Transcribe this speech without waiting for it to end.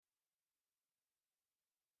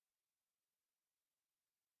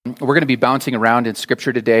We're going to be bouncing around in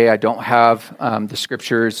Scripture today. I don't have the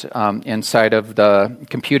Scriptures inside of the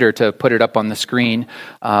computer to put it up on the screen,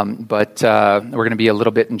 but we're going to be a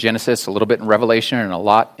little bit in Genesis, a little bit in Revelation, and a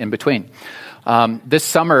lot in between. This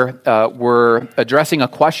summer, we're addressing a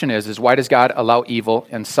question is why does God allow evil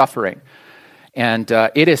and suffering? And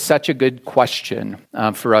it is such a good question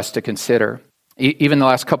for us to consider. Even the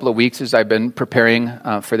last couple of weeks as I've been preparing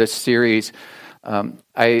for this series,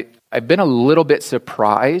 I've been a little bit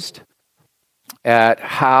surprised at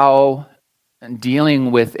how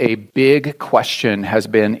dealing with a big question has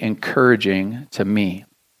been encouraging to me.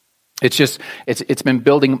 It's been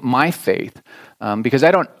building my faith because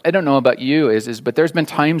I don't know about you but there's been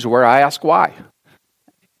times where I ask why.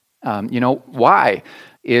 Why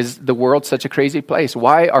is the world such a crazy place?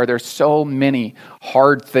 Why are there so many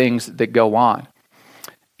hard things that go on?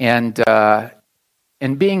 And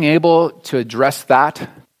being able to address that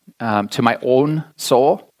to my own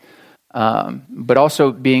soul, but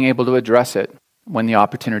also being able to address it when the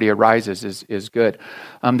opportunity arises is good.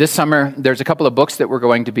 This summer, there's a couple of books that we're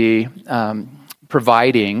going to be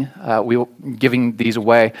providing, giving these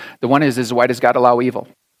away. The one is Why Does God Allow Evil?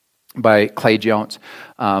 By Clay Jones.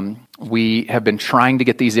 We have been trying to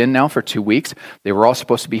get these in now for 2 weeks. They were all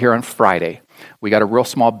supposed to be here on Friday. We got a real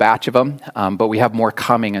small batch of them, but we have more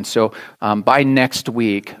coming. And so by next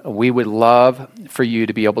week, we would love for you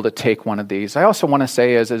to be able to take one of these. I also want to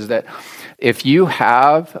say is that if you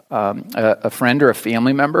have a friend or a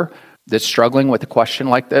family member that's struggling with a question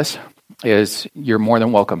like this, you're more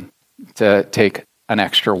than welcome to take an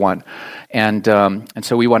extra one. And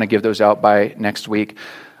so we want to give those out by next week.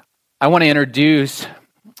 I want to introduce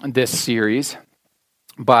this series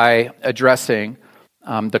by addressing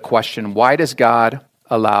the question, why does God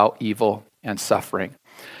allow evil and suffering?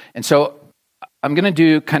 And so I'm going to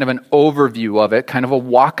do kind of an overview of it, kind of a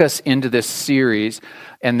walk us into this series,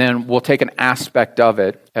 and then we'll take an aspect of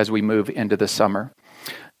it as we move into the summer.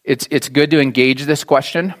 It's good to engage this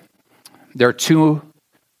question. There are two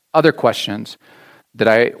other questions that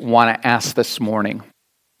I want to ask this morning.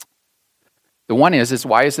 The one is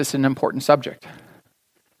why is this an important subject?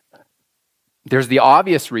 There's the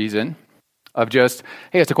obvious reason of just,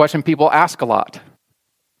 hey, it's a question people ask a lot.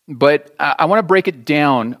 But I want to break it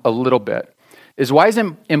down a little bit. Why is it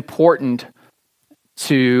important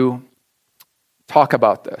to talk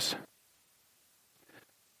about this?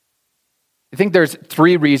 I think there's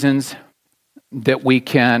 3 reasons that we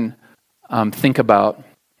can think about.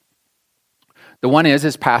 The one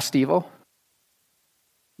is past evil.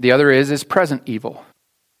 The other is present evil.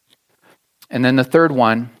 And then the third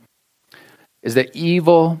one is that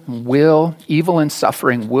evil and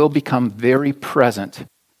suffering will become very present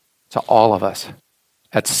to all of us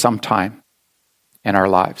at some time in our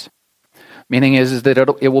lives. Meaning is that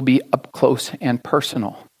it will be up close and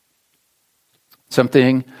personal.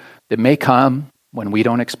 Something that may come when we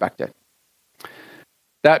don't expect it.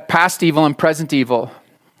 That past evil and present evil,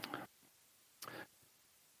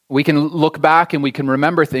 we can look back and we can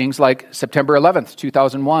remember things like September 11th,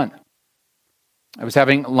 2001. I was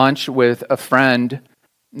having lunch with a friend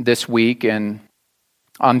this week, and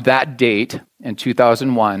on that date in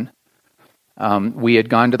 2001, we had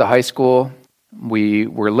gone to the high school, we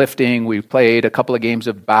were lifting, we played a couple of games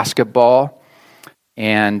of basketball,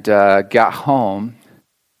 and got home.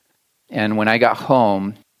 And when I got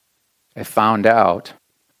home, I found out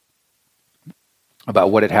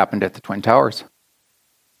about what had happened at the Twin Towers.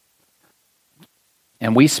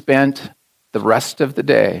 And we spent the rest of the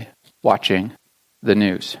day watching the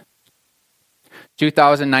news.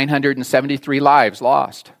 2,973 lives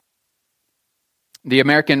lost. The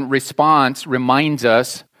American response reminds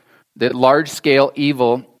us that large-scale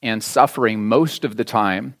evil and suffering most of the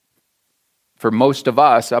time, for most of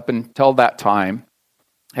us up until that time,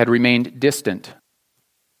 had remained distant.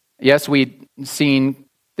 Yes, we'd seen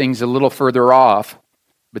things a little further off,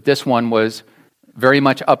 but this one was very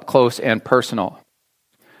much up close and personal.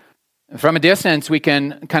 From a distance, we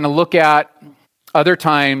can kind of look at other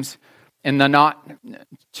times in the not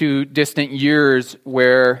too distant years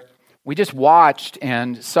where we just watched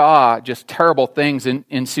and saw just terrible things.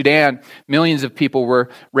 In Sudan, millions of people were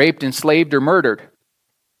raped, enslaved, or murdered.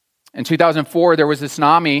 In 2004, there was a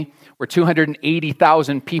tsunami where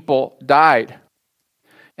 280,000 people died.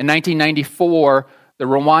 In 1994, the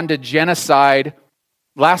Rwanda genocide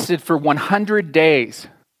lasted for 100 days.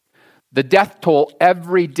 The death toll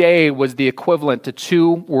every day was the equivalent to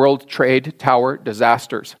 2 World Trade Tower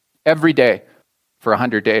disasters. Every day for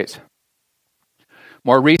 100 days.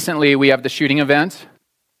 More recently, we have the shooting events.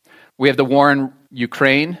 We have the war in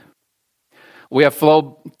Ukraine. We have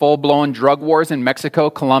full-blown drug wars in Mexico,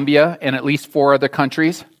 Colombia, and at least 4 other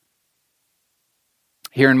countries.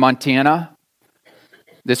 Here in Montana,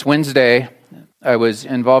 this Wednesday, I was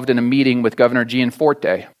involved in a meeting with Governor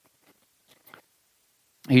Gianforte.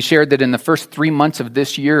 He shared that in the first 3 months of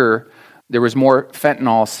this year, there was more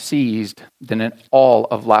fentanyl seized than in all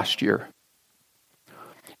of last year.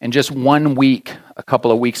 In just 1 week, a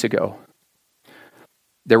couple of weeks ago,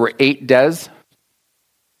 there were 8 deaths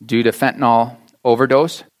due to fentanyl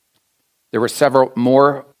overdose. There were several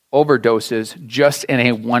more overdoses just in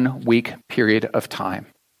a 1 week period of time.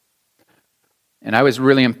 And I was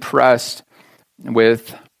really impressed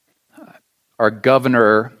with our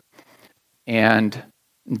governor and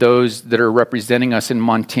those that are representing us in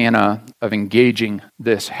Montana of engaging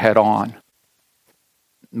this head on.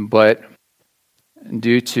 But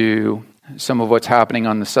due to some of what's happening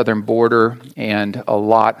on the southern border and a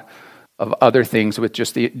lot of other things with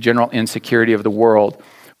just the general insecurity of the world,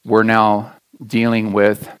 we're now dealing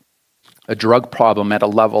with a drug problem at a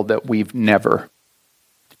level that we've never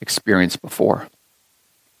experienced before.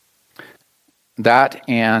 That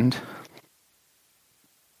and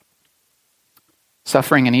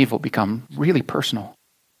suffering and evil become really personal.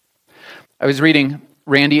 I was reading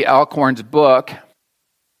Randy Alcorn's book,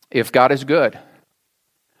 If God is Good.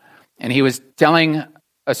 And he was telling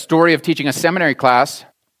a story of teaching a seminary class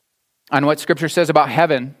on what Scripture says about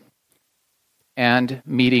heaven and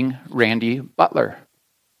meeting Randy Butler.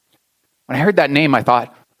 When I heard that name, I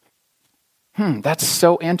thought, that's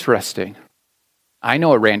so interesting. I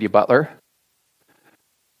know a Randy Butler.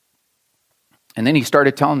 And then he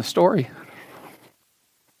started telling the story.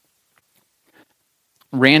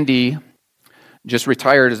 Randy just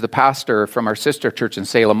retired as the pastor from our sister church in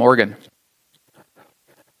Salem, Oregon.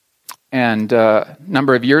 And a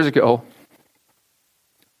number of years ago,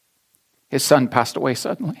 his son passed away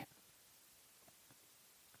suddenly.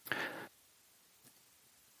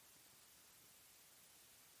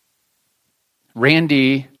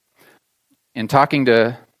 Randy, in talking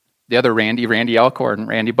to the other Randy Alcorn,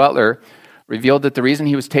 Randy Butler, revealed that the reason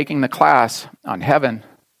he was taking the class on heaven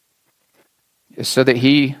is so that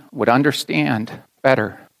he would understand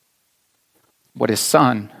better what his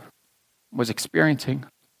son was experiencing.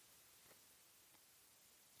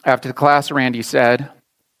 After the class, Randy said,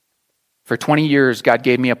 "For 20 years, God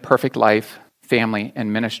gave me a perfect life, family,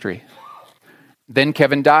 and ministry. Then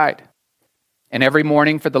Kevin died. And every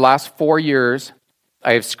morning for the last 4 years,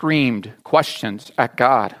 I have screamed questions at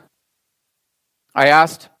God. I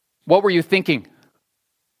asked, 'What were you thinking?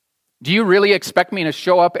 Do you really expect me to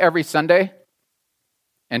show up every Sunday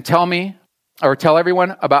and tell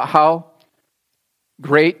everyone about how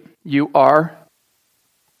great you are?'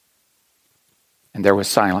 And there was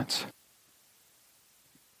silence.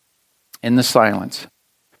 In the silence,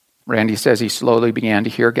 Randy says he slowly began to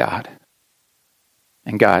hear God.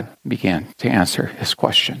 And God began to answer his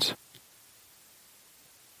questions.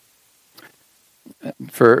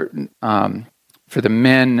 For the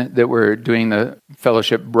men that were doing the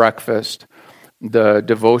fellowship breakfast, the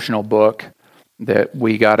devotional book that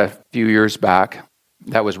we got a few years back,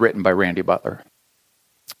 that was written by Randy Butler.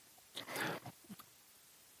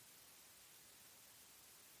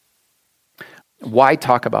 Why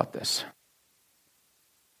talk about this?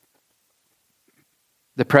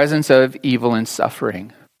 The presence of evil and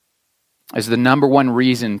suffering is the number one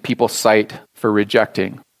reason people cite for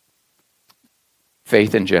rejecting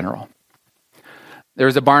faith in general. There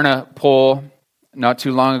was a Barna poll not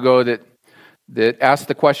too long ago that asked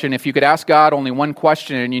the question, if you could ask God only one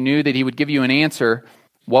question and you knew that he would give you an answer,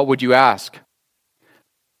 what would you ask?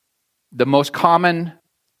 The most common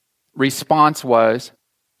response was,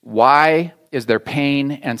 why is there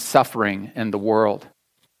pain and suffering in the world?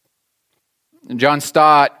 John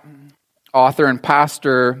Stott, author and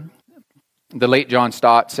pastor, the late John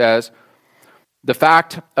Stott, says, the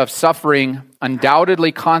fact of suffering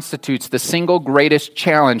undoubtedly constitutes the single greatest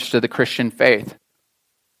challenge to the Christian faith.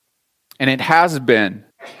 And it has been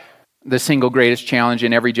the single greatest challenge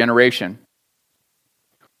in every generation.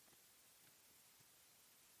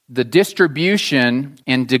 The distribution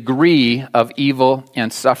and degree of evil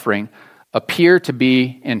and suffering appear to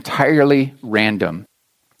be entirely random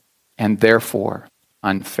and therefore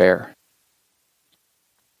unfair.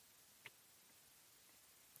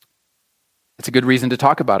 It's a good reason to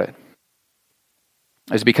talk about it.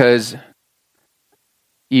 It's because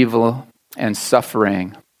evil and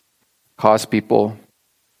suffering cause people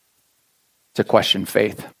to question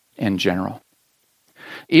faith in general.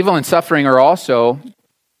 Evil and suffering are also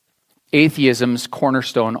atheism's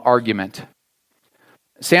cornerstone argument.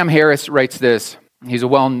 Sam Harris writes this. He's a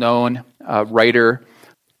well-known writer,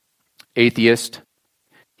 atheist.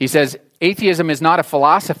 He says, atheism is not a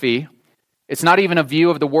philosophy. It's not even a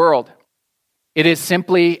view of the world. It is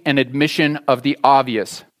simply an admission of the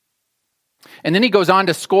obvious. And then he goes on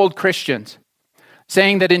to scold Christians,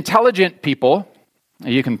 saying that intelligent people,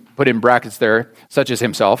 you can put in brackets there, such as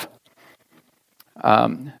himself,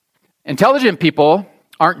 intelligent people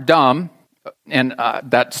aren't dumb, and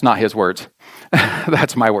that's not his words.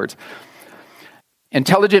 That's my words.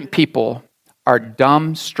 Intelligent people are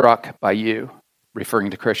dumbstruck by you,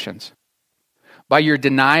 referring to Christians, by your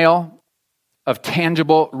denial of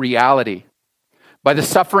tangible reality, by the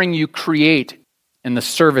suffering you create in the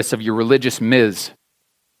service of your religious myths,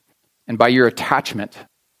 and by your attachment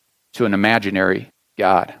to an imaginary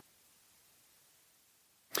God.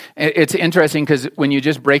 It's interesting because when you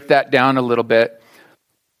just break that down a little bit,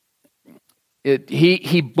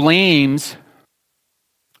 he blames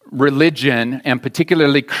religion, and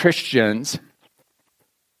particularly Christians,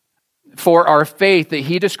 for our faith that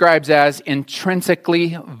he describes as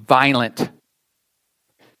intrinsically violent.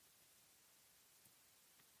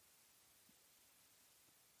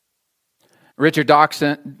 Richard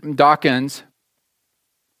Dawkins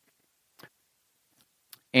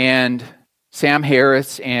and Sam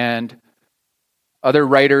Harris and other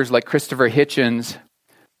writers like Christopher Hitchens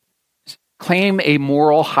claim a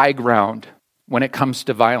moral high ground when it comes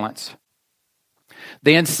to violence.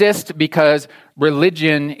 They insist because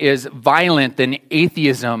religion is violent, then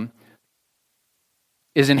atheism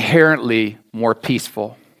is inherently more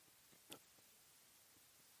peaceful.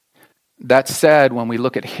 That said, when we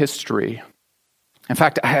look at history, in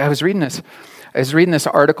fact, I was reading this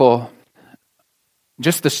article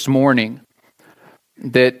just this morning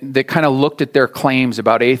that kind of looked at their claims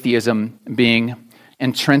about atheism being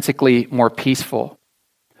intrinsically more peaceful.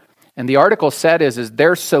 And the article said is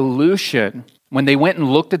their solution, when they went and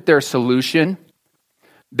looked at their solution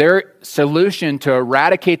to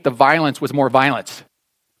eradicate the violence was more violence.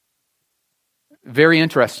 Very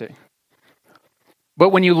interesting. But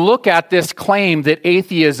when you look at this claim that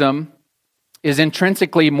atheism is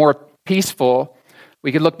intrinsically more peaceful,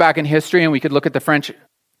 we could look back in history and we could look at the French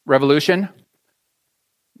Revolution.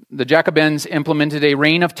 The Jacobins implemented a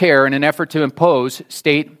reign of terror in an effort to impose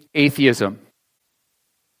state atheism.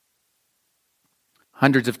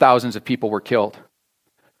 Hundreds of thousands of people were killed.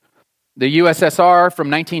 The USSR from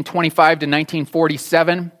 1925 to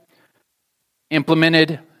 1947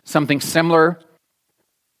 implemented something similar.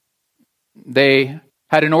 They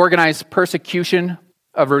had an organized persecution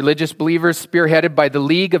of religious believers spearheaded by the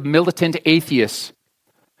League of Militant Atheists.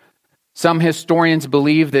 Some historians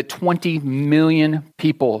believe that 20 million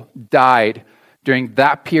people died during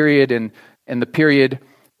that period and the period,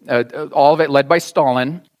 all of it led by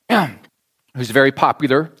Stalin, who's very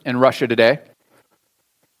popular in Russia today.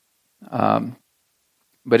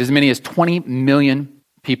 But as many as 20 million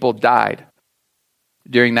people died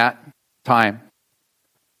during that time.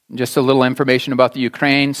 Just a little information about the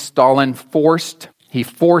Ukraine. Stalin forced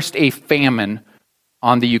a famine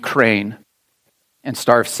on the Ukraine and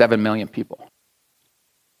starved 7 million people.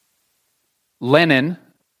 Lenin,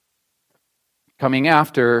 coming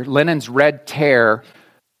after, Lenin's Red Terror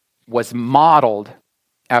was modeled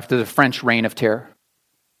after the French Reign of Terror.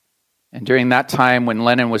 And during that time when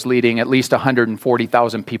Lenin was leading, at least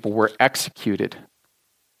 140,000 people were executed.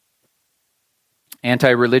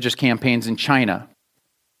 Anti-religious campaigns in China.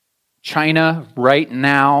 China right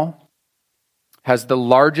now has the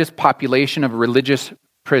largest population of religious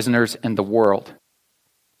prisoners in the world.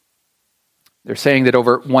 They're saying that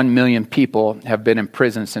over 1 million people have been in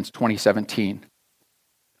prison since 2017.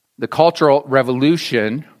 The Cultural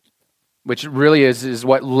Revolution, which really is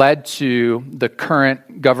what led to the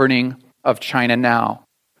current governing of China now.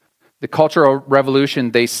 The Cultural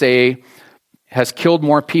Revolution, they say, has killed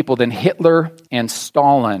more people than Hitler and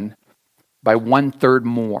Stalin by 1/3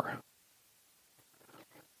 more.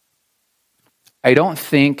 I don't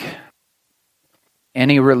think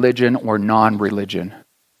any religion or non-religion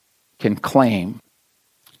can claim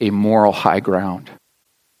a moral high ground.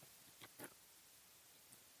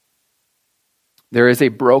 There is a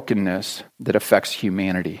brokenness that affects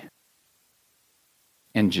humanity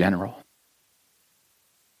in general.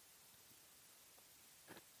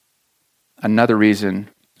 Another reason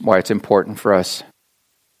why it's important for us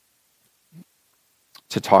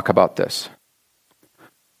to talk about this.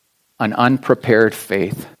 An unprepared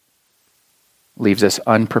faith leaves us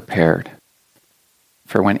unprepared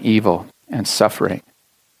for when evil and suffering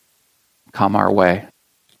come our way.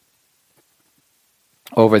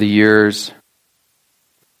 Over the years,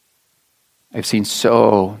 I've seen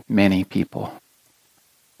so many people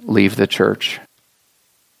leave the church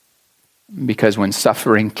because when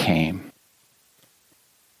suffering came,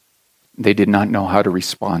 they did not know how to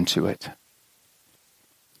respond to it.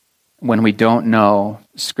 when we don't know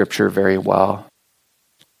Scripture very well,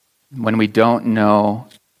 when we don't know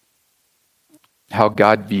how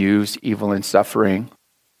God views evil and suffering,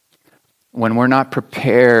 when we're not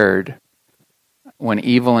prepared when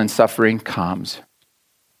evil and suffering comes,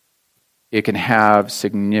 it can have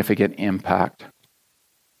significant impact.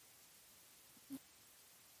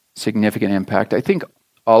 Significant impact. I think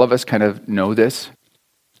all of us kind of know this.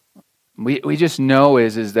 We just know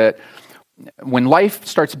is that when life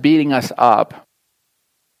starts beating us up,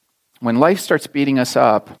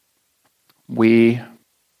 we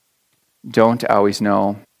don't always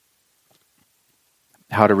know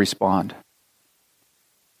how to respond.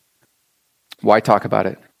 Why talk about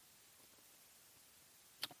it?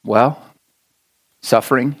 Well,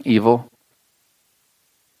 suffering, evil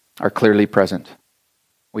are clearly present.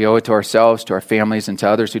 We owe it to ourselves, to our families, and to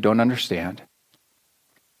others who don't understand.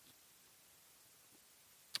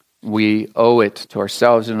 We owe it to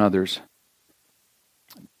ourselves and others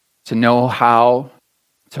to know how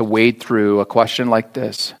to wade through a question like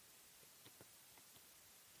this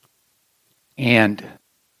and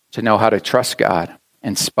to know how to trust God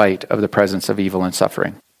in spite of the presence of evil and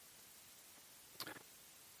suffering.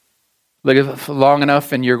 Live long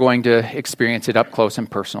enough and you're going to experience it up close and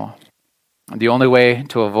personal. The only way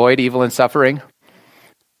to avoid evil and suffering?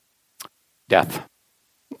 Death.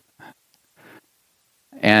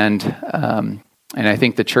 And I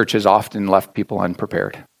think the church has often left people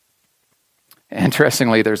unprepared.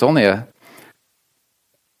 Interestingly, there's only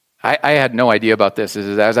I had no idea about this.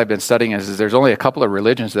 As I've been studying, there's only a couple of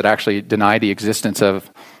religions that actually deny the existence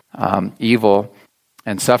of evil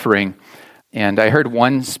and suffering. And I heard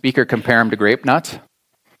one speaker compare them to grape nuts.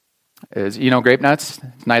 Grape nuts?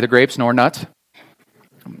 It's neither grapes nor nuts.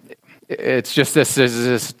 It's just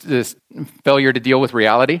this failure to deal with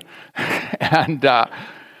reality. And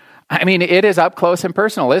it is up close and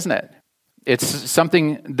personal, isn't it? It's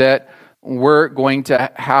something that we're going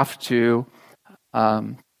to have to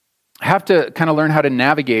kind of learn how to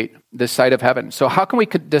navigate this side of heaven. So how can we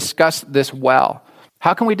discuss this well?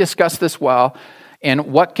 How can we discuss this well?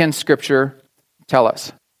 And what can Scripture tell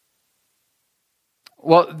us?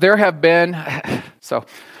 Well, there have been, I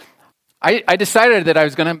decided that I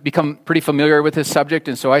was going to become pretty familiar with this subject,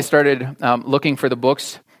 and so I started looking for the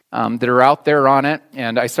books that are out there on it,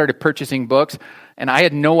 and I started purchasing books, and I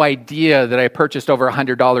had no idea that I purchased over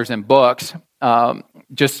 $100 in books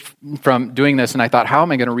just from doing this, and I thought, how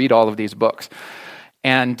am I going to read all of these books?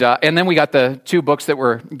 And then we got the 2 books that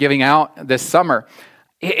we're giving out this summer.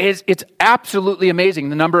 It's absolutely amazing,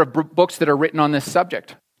 the number of books that are written on this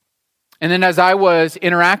subject. And then as I was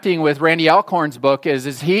interacting with Randy Alcorn's book,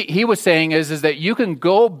 he was saying is that you can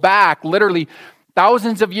go back literally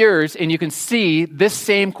thousands of years and you can see this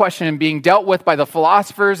same question being dealt with by the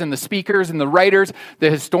philosophers and the speakers and the writers,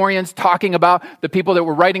 the historians talking about the people that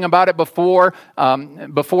were writing about it before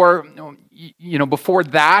that,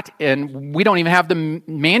 and we don't even have the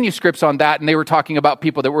manuscripts on that, and they were talking about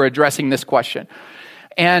people that were addressing this question.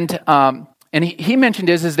 And he mentioned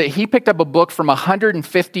is that he picked up a book from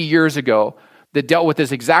 150 years ago that dealt with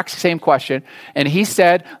this exact same question, and he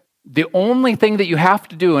said, the only thing that you have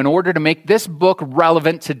to do in order to make this book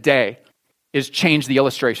relevant today is change the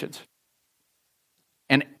illustrations.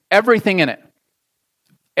 And everything in it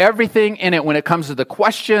when it comes to the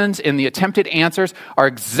questions and the attempted answers are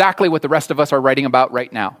exactly what the rest of us are writing about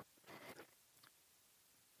right now.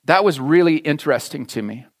 That was really interesting to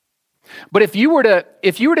me. But if you were to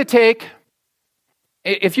take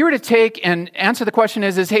and answer the question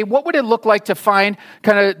is, hey, what would it look like to find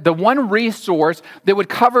kind of the one resource that would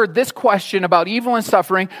cover this question about evil and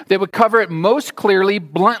suffering, that would cover it most clearly,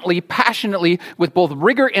 bluntly, passionately, with both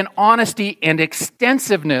rigor and honesty and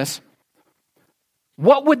extensiveness,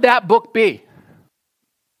 what would that book be?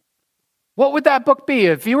 What would that book be?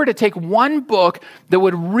 If you were to take one book that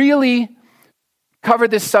would really cover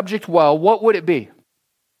this subject well, what would it be?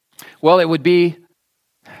 Well, it would be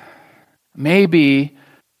maybe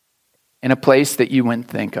in a place that you wouldn't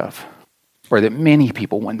think of, or that many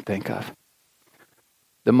people wouldn't think of.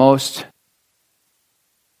 The most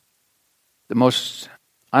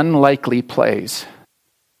unlikely place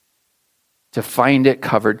to find it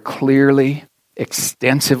covered clearly,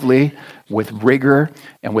 extensively, with rigor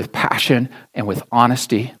and with passion and with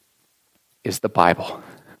honesty is the Bible.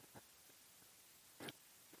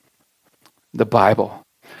 The Bible.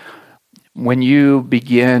 When you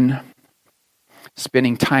begin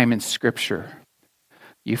spending time in Scripture,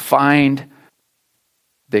 you find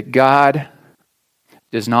that God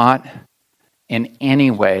does not in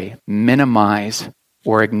any way minimize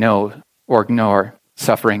or ignore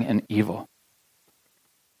suffering and evil.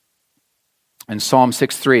 In Psalm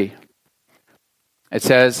 6:3, It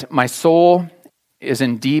says, "My soul is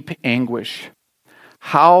in deep anguish.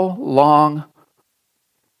 How long,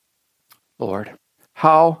 Lord?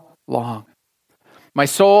 How long? My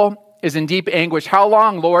soul is in deep anguish. How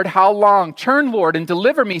long, Lord? How long? Turn, Lord, and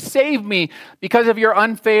deliver me. Save me because of your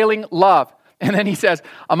unfailing love." And then he says,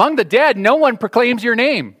 "Among the dead, no one proclaims your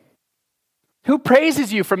name. Who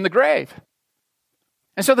praises you from the grave?"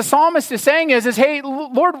 And so the psalmist is saying is, hey,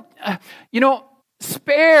 Lord,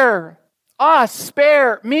 spare us,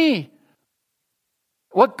 spare me.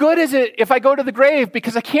 What good is it if I go to the grave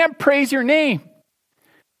because I can't praise your name?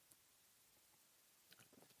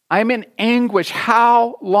 I'm in anguish.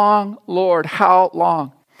 How long, Lord? How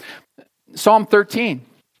long? Psalm 13.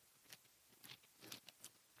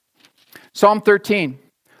 Psalm 13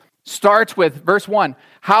 starts with verse 1.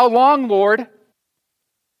 "How long, Lord,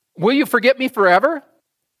 will you forget me forever?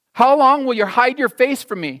 How long will you hide your face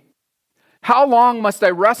from me? How long must I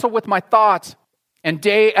wrestle with my thoughts and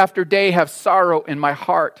day after day have sorrow in my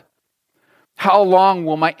heart? How long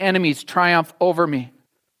will my enemies triumph over me?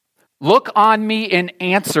 Look on me and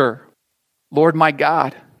answer, Lord my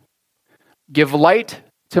God. Give light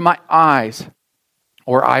to my eyes,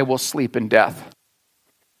 or I will sleep in death."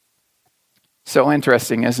 So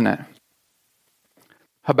interesting, isn't it?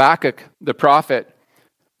 Habakkuk, the prophet,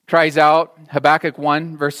 cries out, Habakkuk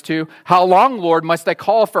 1, verse 2, "How long, Lord, must I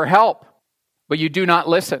call for help, but you do not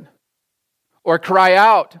listen? Or cry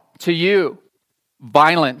out to you,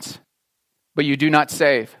 violence, but you do not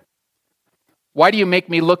save? Why do you make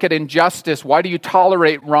me look at injustice? Why do you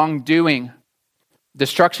tolerate wrongdoing?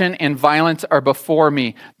 Destruction and violence are before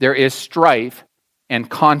me. There is strife and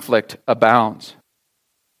conflict abounds."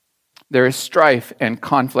 There is strife and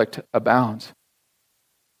conflict abounds.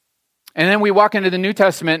 And then we walk into the New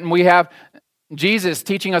Testament and we have Jesus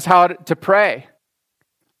teaching us how to pray.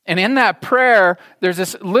 And in that prayer, there's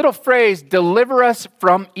this little phrase, "Deliver us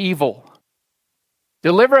from evil."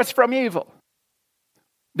 Deliver us from evil.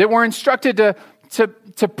 That we're instructed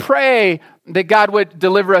to pray that God would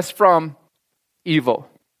deliver us from evil.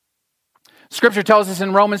 Scripture tells us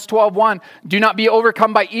in Romans 12:1, "Do not be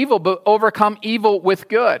overcome by evil, but overcome evil with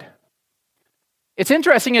good." It's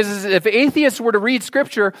interesting is if atheists were to read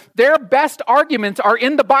Scripture, their best arguments are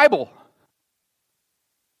in the Bible.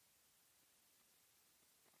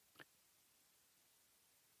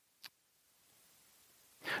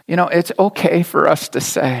 It's okay for us to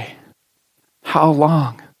say, "How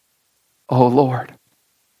long, O Lord?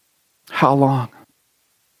 How long?"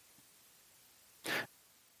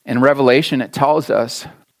 In Revelation, it tells us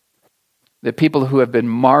that people who have been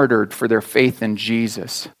martyred for their faith in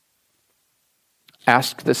Jesus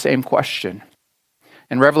ask the same question.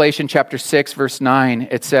 In Revelation chapter 6, verse 9,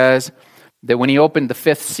 it says that when he opened the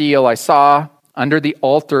fifth seal, I saw under the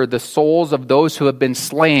altar the souls of those who have been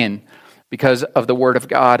slain because of the word of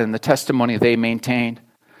God and the testimony they maintained.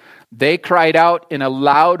 They cried out in a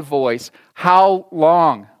loud voice, "How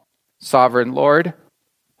long, sovereign Lord,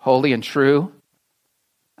 holy and true,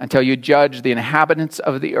 until you judge the inhabitants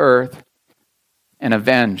of the earth and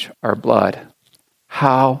avenge our blood?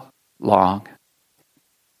 How long?"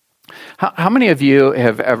 How many of you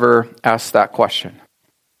have ever asked that question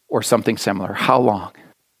or something similar? How long?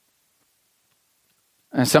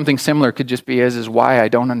 And something similar could just be is why I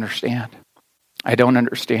don't understand. I don't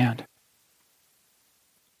understand.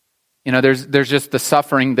 There's just the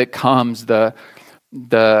suffering that comes, the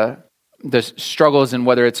struggles, and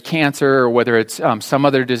whether it's cancer or whether it's some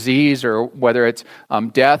other disease or whether it's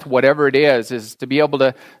death, whatever it is to be able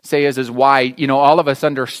to say is why. All of us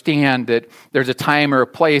understand that there's a time or a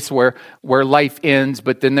place where life ends,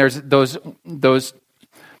 but then there's those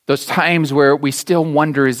times where we still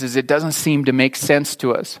wonder is it doesn't seem to make sense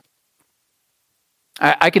to us.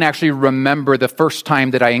 I can actually remember the first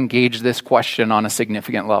time that I engaged this question on a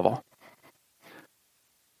significant level.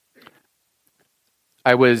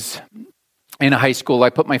 I was in high school. I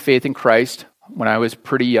put my faith in Christ when I was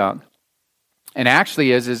pretty young. And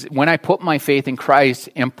actually is when I put my faith in Christ,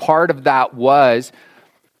 and part of that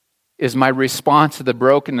is my response to the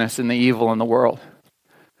brokenness and the evil in the world.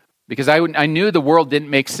 Because I knew the world didn't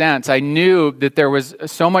make sense. I knew that there was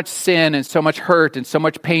so much sin and so much hurt and so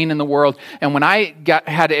much pain in the world. And when I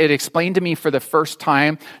had it explained to me for the first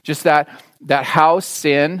time, just that how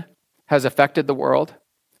sin has affected the world,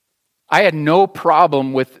 I had no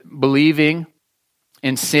problem with believing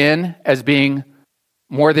in sin as being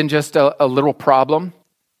more than just a little problem,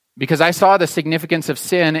 because I saw the significance of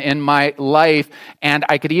sin in my life, and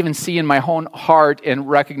I could even see in my own heart and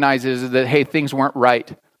recognize that, hey, things weren't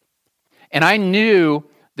right. And I knew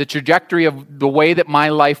the trajectory of the way that my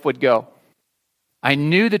life would go. I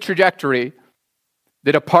knew the trajectory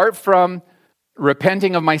that apart from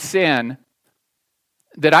repenting of my sin,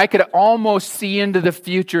 that I could almost see into the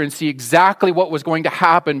future and see exactly what was going to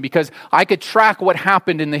happen because I could track what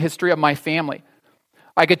happened in the history of my family.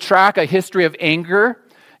 I could track a history of anger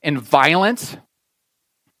and violence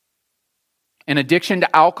and addiction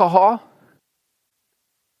to alcohol.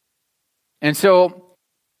 And so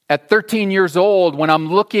at 13 years old, when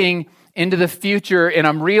I'm looking into the future and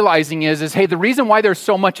I'm realizing is hey, the reason why there's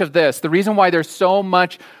so much of this, the reason why there's so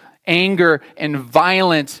much anger and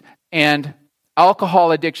violence and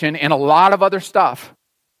alcohol addiction and a lot of other stuff,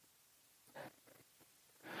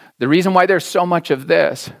 the reason why there's so much of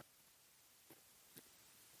this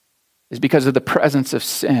is because of the presence of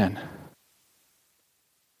sin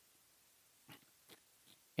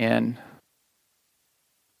in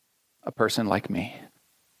a person like me.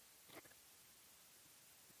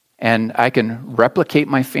 And I can replicate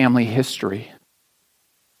my family history,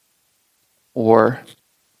 or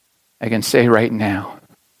I can say right now,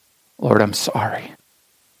 Lord, I'm sorry.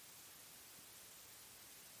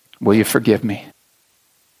 Will you forgive me?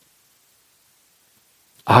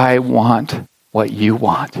 I want what you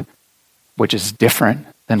want, which is different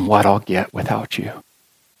than what I'll get without you. A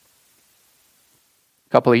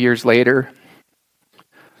couple of years later,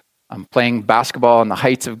 I'm playing basketball in the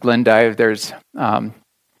heights of Glendive. There's a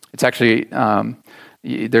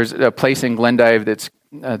place in Glendive that's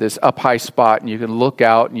this up high spot, and you can look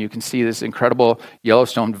out and you can see this incredible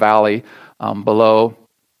Yellowstone Valley below.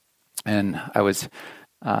 And I was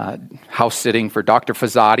house sitting for Dr.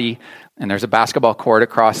 Fazati, and there's a basketball court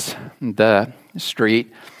across the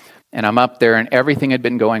street. And I'm up there, and everything had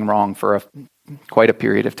been going wrong for quite a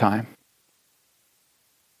period of time.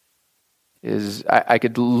 I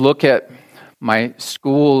could look at my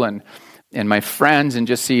school and my friends and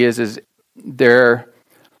just see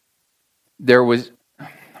there was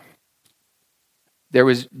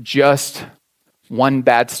just one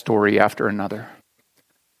bad story after another.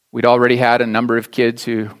 We'd already had a number of kids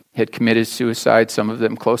who had committed suicide, some of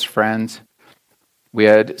them close friends. We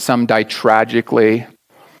had some die tragically.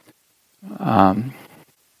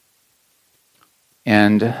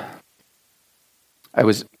 And I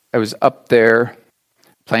was up there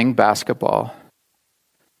playing basketball.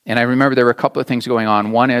 And I remember there were a couple of things going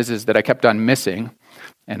on. One is that I kept on missing.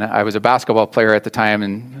 And I was a basketball player at the time,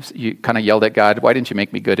 and you kind of yelled at God, why didn't you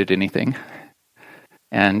make me good at anything?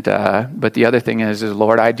 And but the other thing is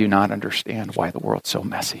Lord, I do not understand why the world's so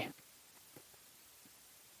messy.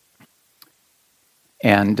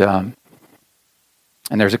 And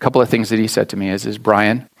there's a couple of things that he said to me is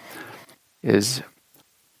Brian,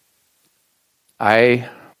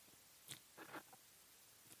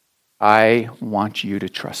 I want you to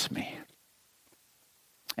trust me.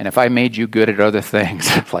 And if I made you good at other things,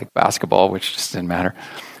 like basketball, which just didn't matter,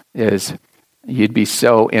 you'd be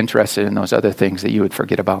so interested in those other things that you would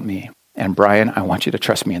forget about me. And Brian, I want you to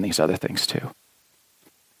trust me in these other things too.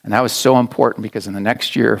 And that was so important because in the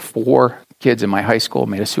next year, 4 kids in my high school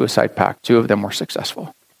made a suicide pact. 2 of them were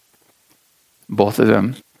successful. Both of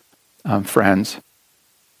them friends.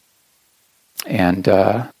 And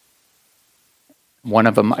one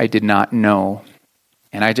of them I did not know.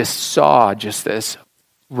 And I just saw this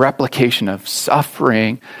replication of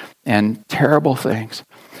suffering and terrible things.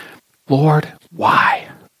 Lord, why?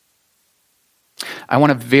 I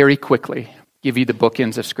want to very quickly give you the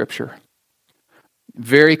bookends of Scripture.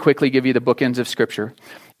 Very quickly give you the bookends of Scripture.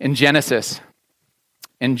 In Genesis,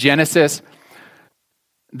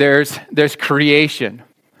 there's creation.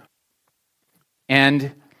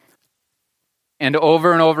 And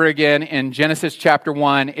over and over again in Genesis chapter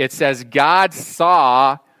 1, it says, God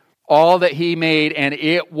saw all that he made, and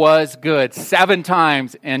it was good. 7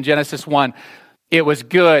 times in Genesis 1. It was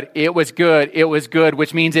good, it was good, it was good,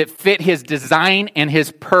 which means it fit his design and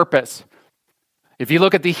his purpose. If you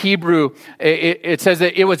look at the Hebrew, it says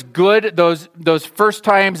that it was good those first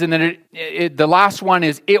times, and then the last one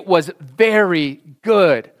is, it was very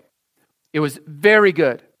good. It was very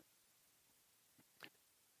good.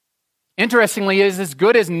 Interestingly, is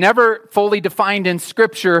good is never fully defined in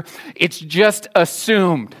Scripture. It's just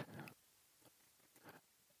assumed.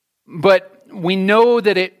 But we know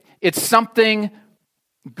that it's something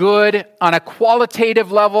good on a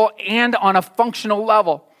qualitative level and on a functional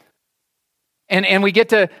level. And we get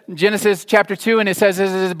to Genesis chapter 2, and it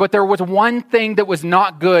says, but there was one thing that was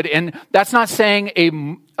not good. And that's not saying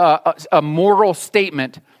a moral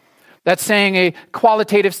statement. That's saying a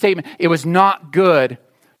qualitative statement. It was not good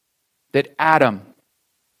that Adam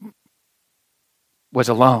was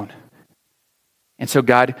alone. And so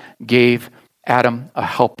God gave Adam a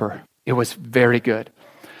helper. It was very good.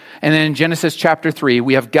 And then in Genesis chapter 3,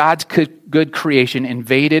 we have God's good creation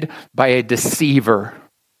invaded by a deceiver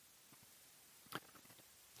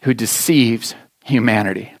who deceives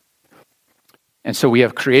humanity. And so we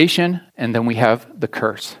have creation, and then we have the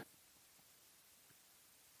curse.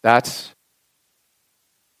 That's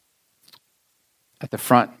at the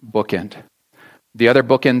front bookend. The other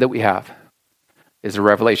bookend that we have is a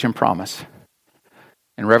Revelation promise.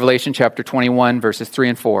 In Revelation chapter 21, verses 3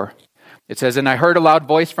 and 4, it says, "And I heard a loud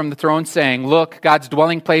voice from the throne saying, 'Look, God's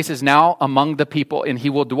dwelling place is now among the people, and he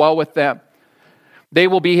will dwell with them. They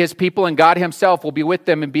will be his people, and God himself will be with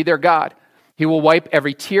them and be their God. He will wipe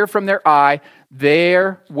every tear from their eye.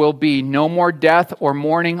 There will be no more death or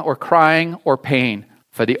mourning or crying or pain,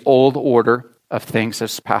 for the old order of things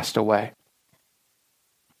has passed away.'"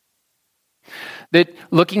 That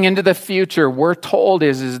looking into the future, we're told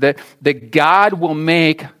is that God will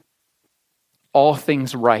make all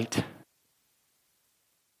things right.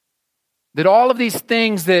 That all of these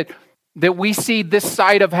things that we see this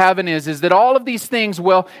side of heaven is that all of these things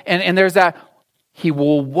will, and there's that, he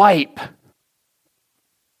will wipe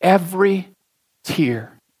every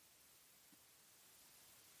tear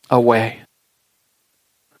away.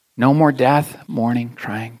 No more death, mourning,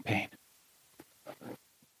 crying, pain.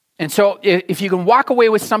 And so if you can walk away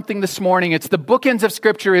with something this morning, it's the bookends of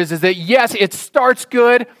Scripture is that yes, it starts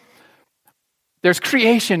good. There's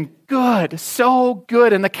creation, good, so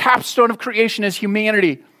good. And the capstone of creation is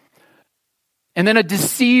humanity. And then a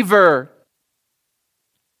deceiver.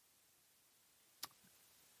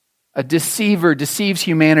 A deceiver deceives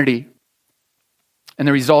humanity. And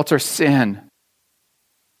the results are sin,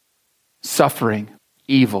 suffering,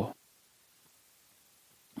 evil.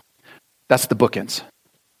 That's the bookends.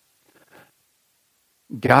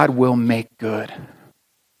 God will make good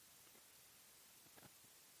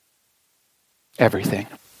everything.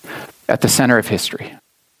 At the center of history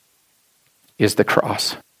is the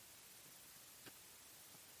cross.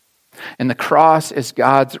 And the cross is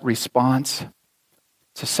God's response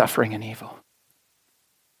to suffering and evil.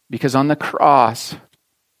 Because on the cross,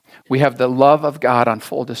 we have the love of God on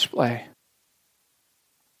full display.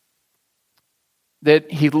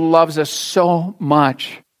 That he loves us so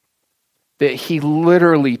much that he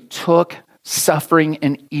literally took suffering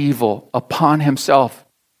and evil upon himself.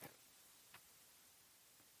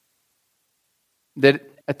 That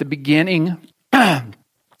at the beginning,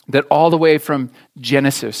 that all the way from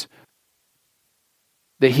Genesis,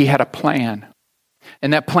 that he had a plan.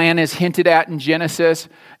 And that plan is hinted at in Genesis.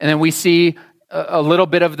 And then we see a little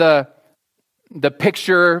bit of the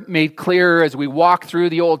picture made clearer as we walk through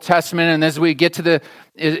the Old Testament, and as we get to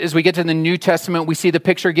the New Testament, we see the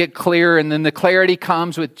picture get clearer, and then the clarity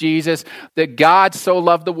comes with Jesus that God so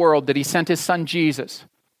loved the world that he sent his son Jesus.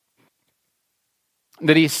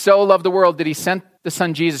 That he so loved the world that he sent the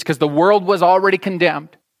son Jesus because the world was already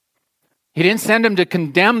condemned. He didn't send him to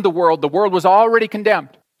condemn the world was already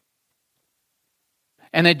condemned.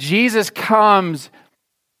 And that Jesus comes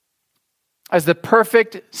as the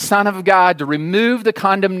perfect Son of God to remove the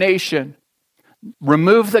condemnation,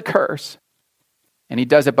 remove the curse. And he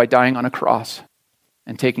does it by dying on a cross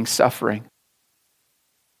and taking suffering,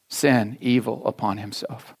 sin, evil upon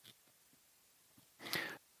himself.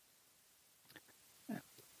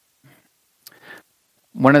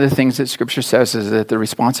 One of the things that Scripture says is that the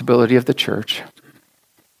responsibility of the church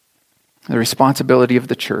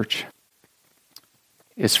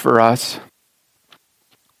is for us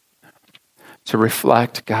to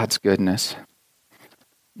reflect God's goodness.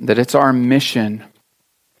 That it's our mission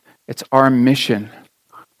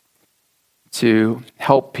to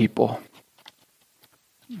help people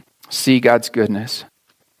see God's goodness.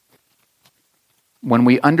 When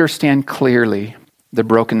we understand clearly the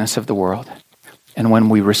brokenness of the world, and when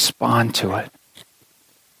we respond to it,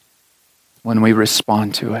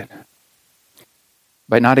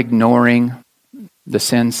 by not ignoring the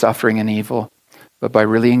sin, suffering, and evil, but by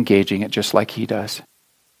really engaging it just like he does.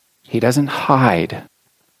 He doesn't hide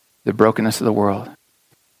the brokenness of the world.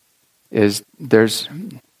 There's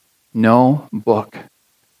no book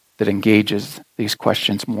that engages these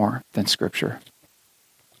questions more than Scripture.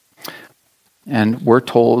 And we're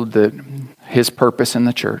told that his purpose in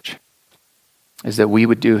the church is that we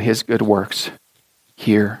would do his good works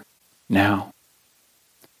here, now.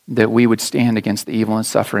 That we would stand against the evil and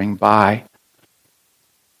suffering by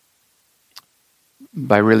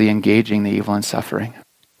really engaging the evil and suffering,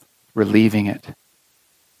 relieving it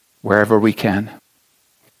wherever we can,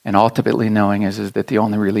 and ultimately knowing is that the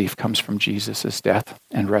only relief comes from Jesus' death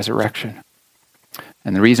and resurrection.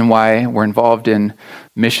 And the reason why we're involved in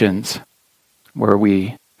missions, where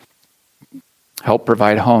we help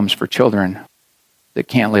provide homes for children that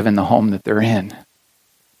can't live in the home that they're in.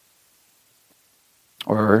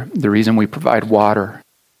 Or the reason we provide water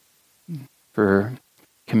for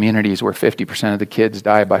communities where 50% of the kids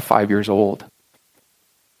die by 5 years old.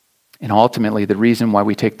 And ultimately, the reason why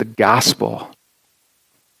we take the gospel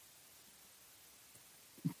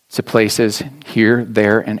to places here,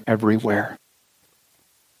 there, and everywhere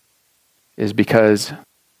is because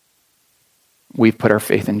we've put our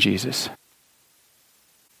faith in Jesus.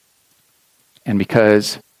 And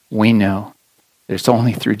because we know that it's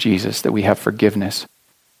only through Jesus that we have forgiveness,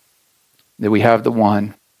 that we have the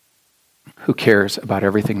one who cares about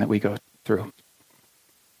everything that we go through.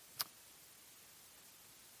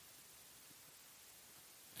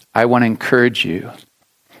 I want to encourage you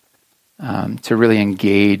to really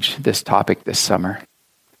engage this topic this summer.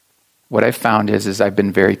 What I've found is I've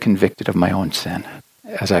been very convicted of my own sin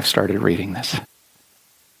as I've started reading this.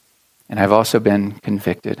 And I've also been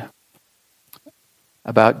convicted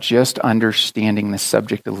about just understanding this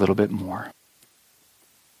subject a little bit more,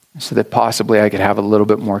 so that possibly I could have a little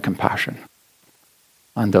bit more compassion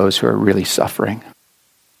on those who are really suffering,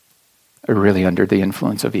 or really under the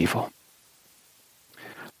influence of evil.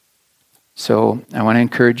 So I want to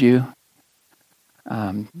encourage you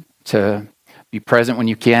to be present when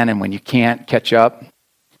you can, and when you can't, catch up,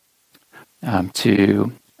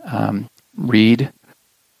 to read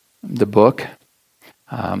the book.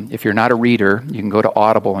 If you're not a reader, you can go to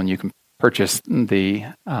Audible and you can purchase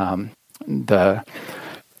the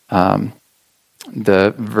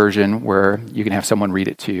version where you can have someone read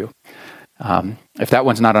it to you. If that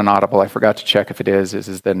one's not on Audible, I forgot to check if it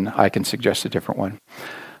is, then I can suggest a different one.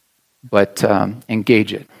 But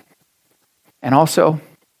engage it. And also,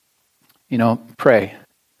 pray.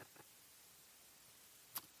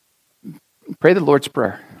 Pray the Lord's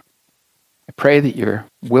Prayer. I pray that your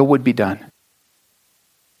will would be done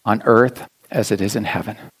on earth as it is in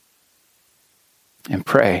heaven. And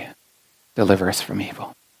pray, deliver us from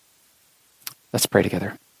evil. Let's pray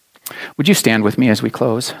together. Would you stand with me as we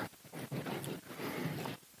close?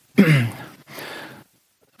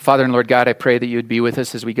 Father and Lord God, I pray that you would be with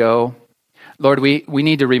us as we go. Lord, we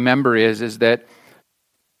need to remember is that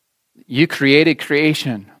you created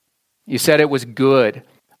creation. You said it was good.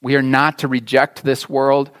 We are not to reject this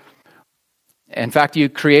world. In fact, you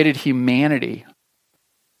created humanity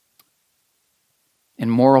in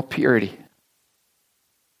moral purity.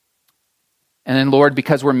 And then, Lord,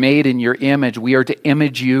 because we're made in your image, we are to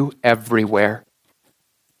image you everywhere.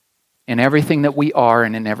 In everything that we are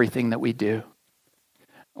and in everything that we do.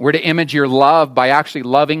 We're to image your love by actually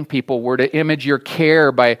loving people. We're to image your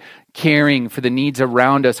care by caring for the needs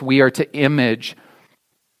around us. We are to image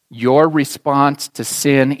your response to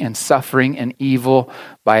sin and suffering and evil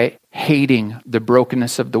by hating the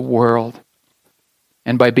brokenness of the world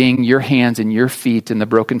and by being your hands and your feet in the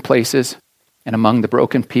broken places and among the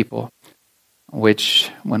broken people, which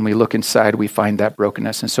when we look inside, we find that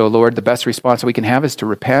brokenness. And so, Lord, the best response we can have is to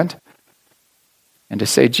repent and to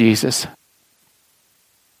say, Jesus,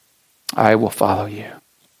 I will follow you.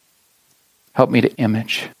 Help me to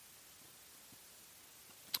image.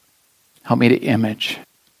 Help me to image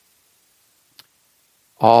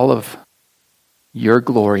all of your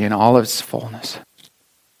glory in all of its fullness.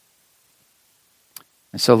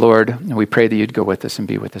 And so, Lord, we pray that you'd go with us and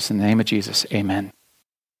be with us. In the name of Jesus, amen.